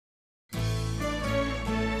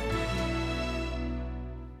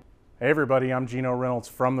Hey everybody, I'm Geno Reynolds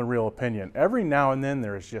from The Real Opinion. Every now and then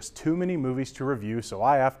there is just too many movies to review, so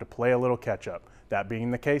I have to play a little catch up. That being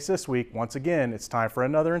the case this week, once again, it's time for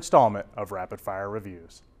another installment of Rapid Fire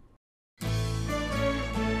Reviews.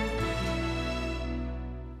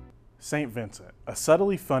 St. Vincent, a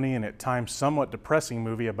subtly funny and at times somewhat depressing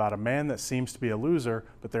movie about a man that seems to be a loser,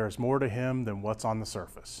 but there is more to him than what's on the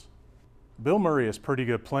surface. Bill Murray is pretty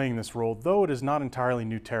good playing this role, though it is not entirely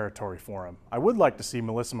new territory for him. I would like to see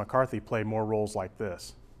Melissa McCarthy play more roles like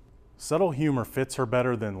this. Subtle humor fits her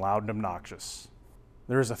better than loud and obnoxious.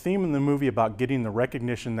 There is a theme in the movie about getting the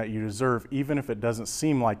recognition that you deserve even if it doesn't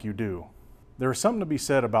seem like you do. There is something to be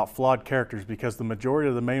said about flawed characters because the majority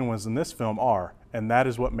of the main ones in this film are, and that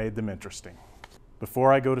is what made them interesting.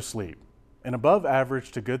 Before I Go to Sleep, an above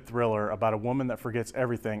average to good thriller about a woman that forgets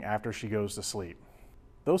everything after she goes to sleep.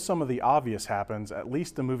 Though some of the obvious happens, at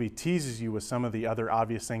least the movie teases you with some of the other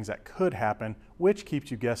obvious things that could happen, which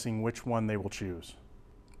keeps you guessing which one they will choose.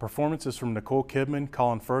 Performances from Nicole Kidman,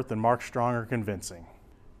 Colin Firth, and Mark Strong are convincing.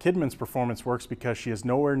 Kidman's performance works because she is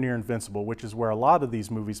nowhere near invincible, which is where a lot of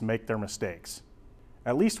these movies make their mistakes.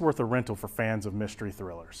 At least worth a rental for fans of mystery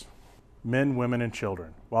thrillers. Men, Women, and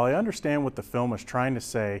Children. While I understand what the film was trying to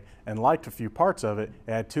say and liked a few parts of it,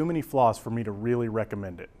 it had too many flaws for me to really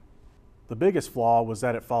recommend it. The biggest flaw was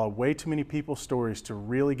that it followed way too many people's stories to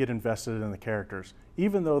really get invested in the characters,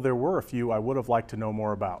 even though there were a few I would have liked to know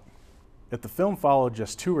more about. If the film followed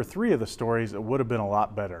just 2 or 3 of the stories, it would have been a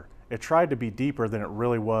lot better. It tried to be deeper than it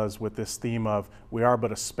really was with this theme of, we are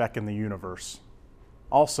but a speck in the universe.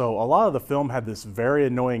 Also, a lot of the film had this very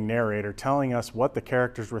annoying narrator telling us what the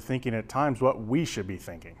characters were thinking at times what we should be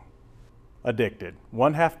thinking. Addicted.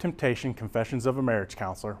 1/2 Temptation, Confessions of a Marriage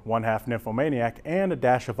Counselor, 1/2 Nymphomaniac, and a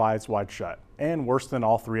dash of Eyes Wide Shut, and worse than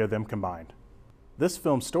all 3 of them combined. This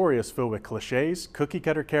film's story is filled with cliches,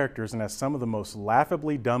 cookie-cutter characters, and has some of the most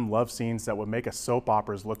laughably dumb love scenes that would make a soap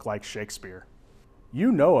operas look like Shakespeare.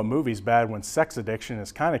 You know a movie's bad when sex addiction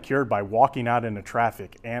is kind of cured by walking out into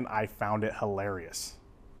traffic, and I found it hilarious.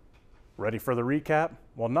 Ready for the recap?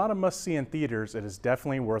 While not a must-see in theaters, it is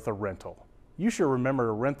definitely worth a rental. You should remember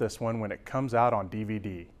to rent this one when it comes out on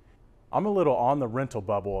DVD. I'm a little on the rental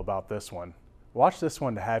bubble about this one. Watch this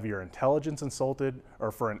one to have your intelligence insulted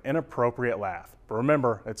or for an inappropriate laugh. But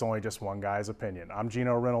remember, it's only just one guy's opinion. I'm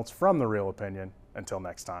Geno Reynolds from The Real Opinion. Until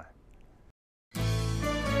next time.